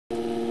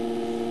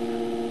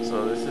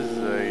So this is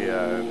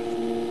a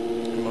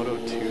Moto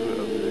 2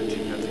 of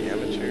the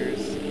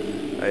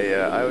amateurs.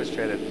 I always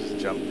try to just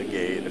jump the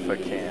gate if I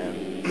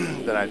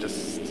can. Then I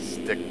just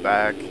stick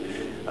back.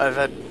 I've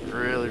had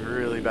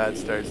really bad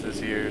starts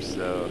this year,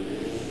 so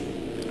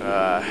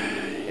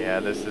yeah,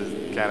 this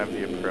is kind of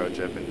the approach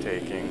I've been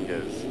taking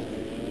because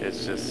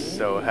it's just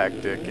so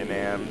hectic in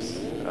AMs.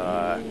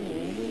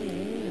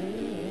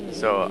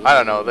 So I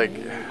don't know, like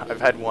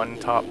I've had one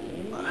top,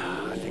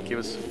 I think it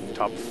was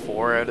top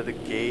 4 out of the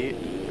gate,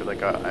 or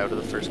like out of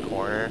the first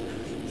corner.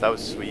 So that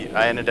was sweet.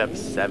 I ended up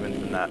 7th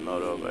in that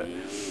moto, but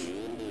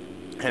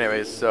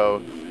anyways,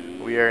 so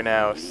we are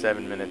now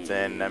 7 minutes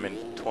in. I'm in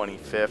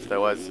 25th. I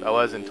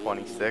was in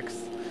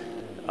 26th.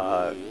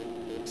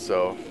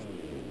 So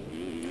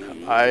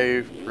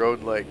I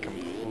rode like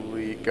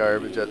complete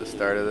garbage at the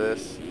start of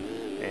this,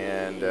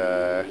 and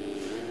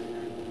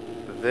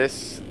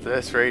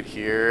this right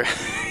here,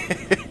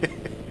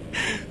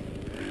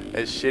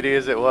 as shitty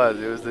as it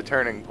was the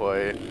turning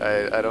point.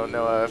 I don't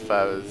know if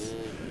I was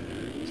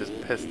just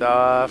pissed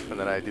off, and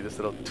then I do this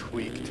little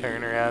tweak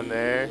turn around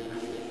there,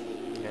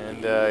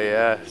 and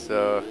yeah,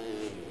 so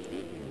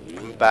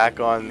I'm back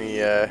on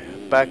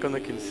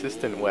the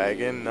consistent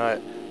wagon,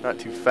 not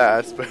too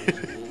fast, but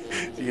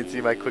as you can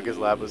see, my quickest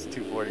lap was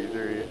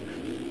 2:43,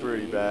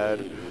 pretty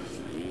bad.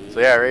 So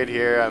yeah, right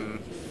here I'm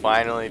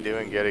finally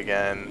doing good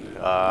again,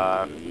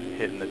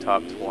 hitting the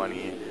top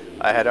 20.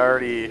 I had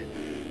already,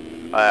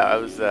 I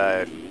was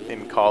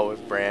in call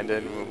with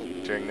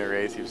Brandon during the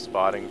race. He was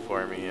spotting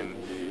for me, and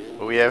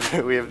we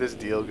have this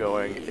deal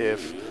going.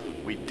 If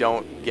we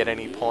don't get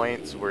any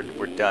points, we're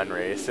done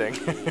racing.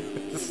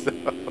 So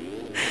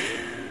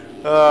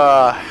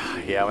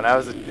yeah, when I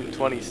was in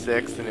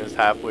 26th and it was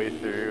halfway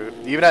through,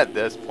 even at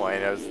this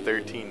point, I was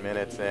 13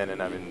 minutes in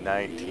and I'm in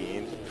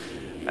 19th.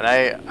 And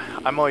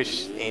I'm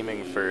always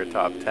aiming for a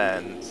top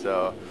 10,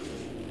 so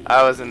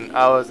I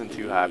wasn't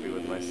too happy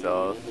with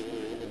myself.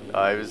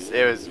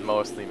 It was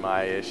mostly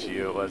my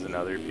issue. It wasn't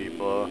other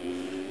people.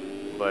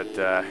 But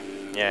yeah.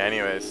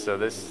 Anyways, so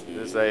this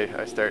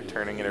I start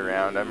turning it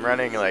around. I'm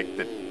running like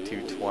the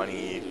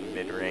 220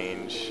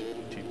 mid-range,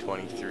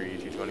 223,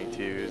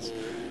 222s.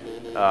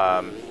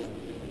 I'm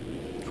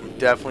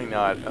definitely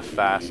not a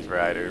fast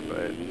rider,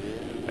 but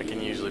I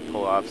can usually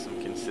pull off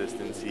some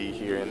consistency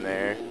here and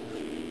there.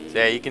 So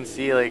yeah, you can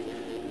see like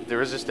there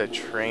was just a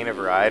train of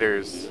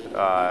riders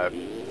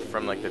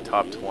from like the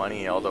top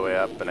 20 all the way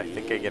up, and I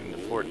think I get into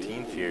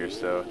 14th here.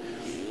 So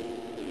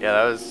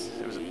yeah, it was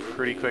a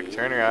pretty quick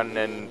turnaround,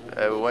 and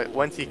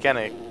once you kind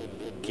of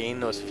gain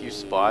those few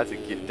spots,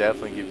 it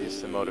definitely gives you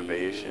some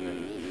motivation.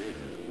 And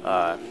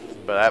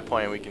by that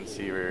point, we can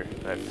see we're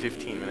at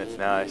 15 minutes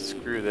now. I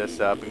screw this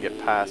up and get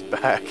passed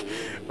back,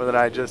 but then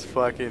I just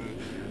fucking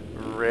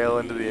rail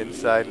into the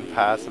inside and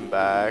pass him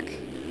back.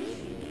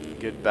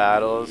 Good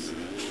battles.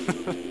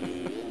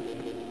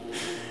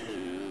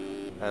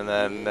 And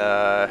then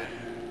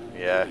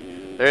yeah,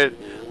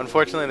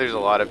 unfortunately there's a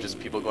lot of just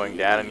people going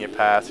down and you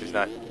pass. There's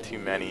not too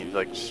many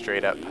like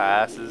straight up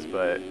passes,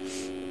 but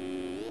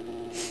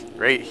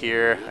right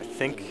here I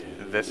think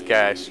this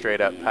guy straight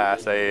up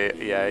pass.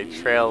 I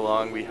trail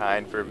along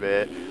behind for a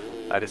bit.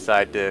 I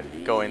decide to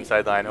go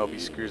inside line, hope he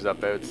screws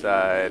up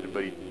outside,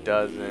 but he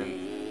doesn't.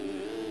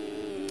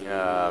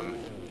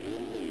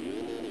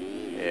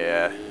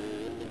 Yeah,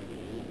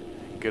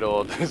 good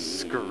old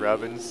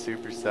scrubbing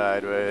super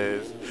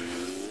sideways.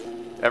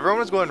 Everyone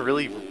was going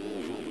really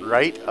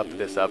right up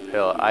this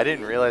uphill. I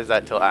didn't realize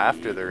that till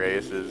after the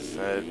races.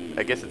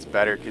 I guess it's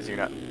better because you're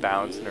not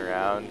bouncing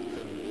around.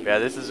 Yeah,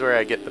 this is where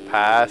I get the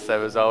pass. I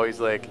was always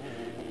like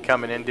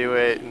coming into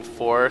it in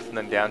 4th and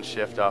then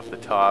downshift off the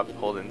top,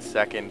 holding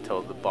 2nd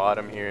till the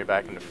bottom here,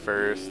 back into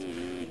 1st.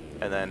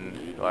 And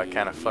then, well, I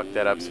kind of fucked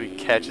that up, so he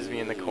catches me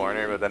in the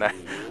corner, but then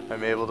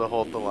I'm able to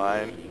hold the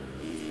line.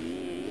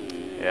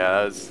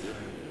 Yeah,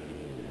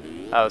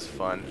 that was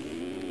fun,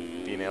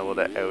 being able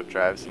to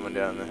outdrive someone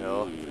down the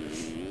hill.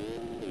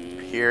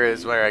 Here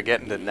is where I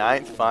get into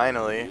 9th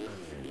finally.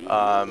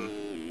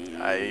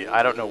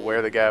 I don't know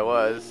where the guy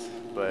was,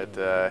 but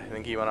I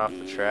think he went off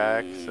the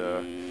track.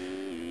 So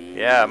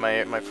yeah,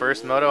 my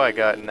first moto I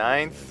got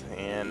 9th,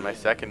 and my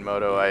second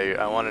moto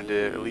I wanted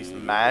to at least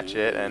match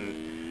it,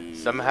 and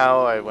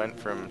somehow I went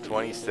from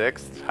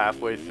 26th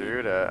halfway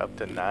through to up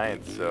to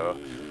 9th. So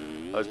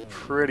I was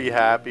pretty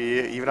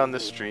happy. Even on the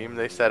stream,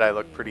 they said I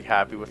looked pretty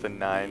happy with the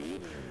 9th.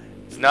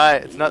 It's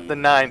not the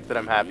 9th that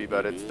I'm happy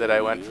about. It's that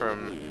I went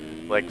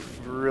from like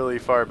really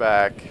far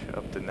back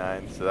up to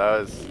 9th. So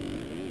that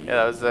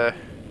was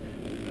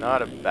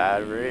not a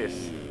bad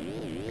race,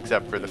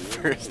 except for the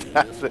first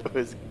half that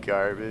was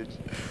garbage.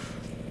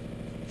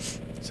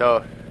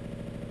 So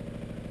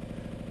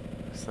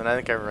then I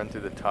think I run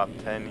through the top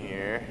 10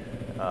 here.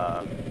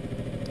 I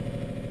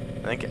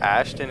think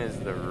Ashton is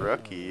the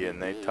rookie,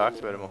 and they talked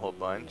about him a whole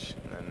bunch.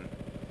 And then,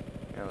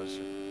 yeah, let's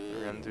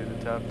run through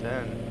the top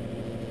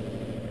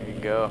 10. There you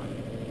go.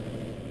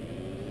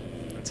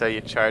 That's how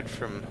you charge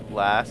from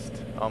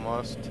last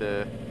almost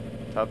to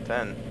top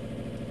 10.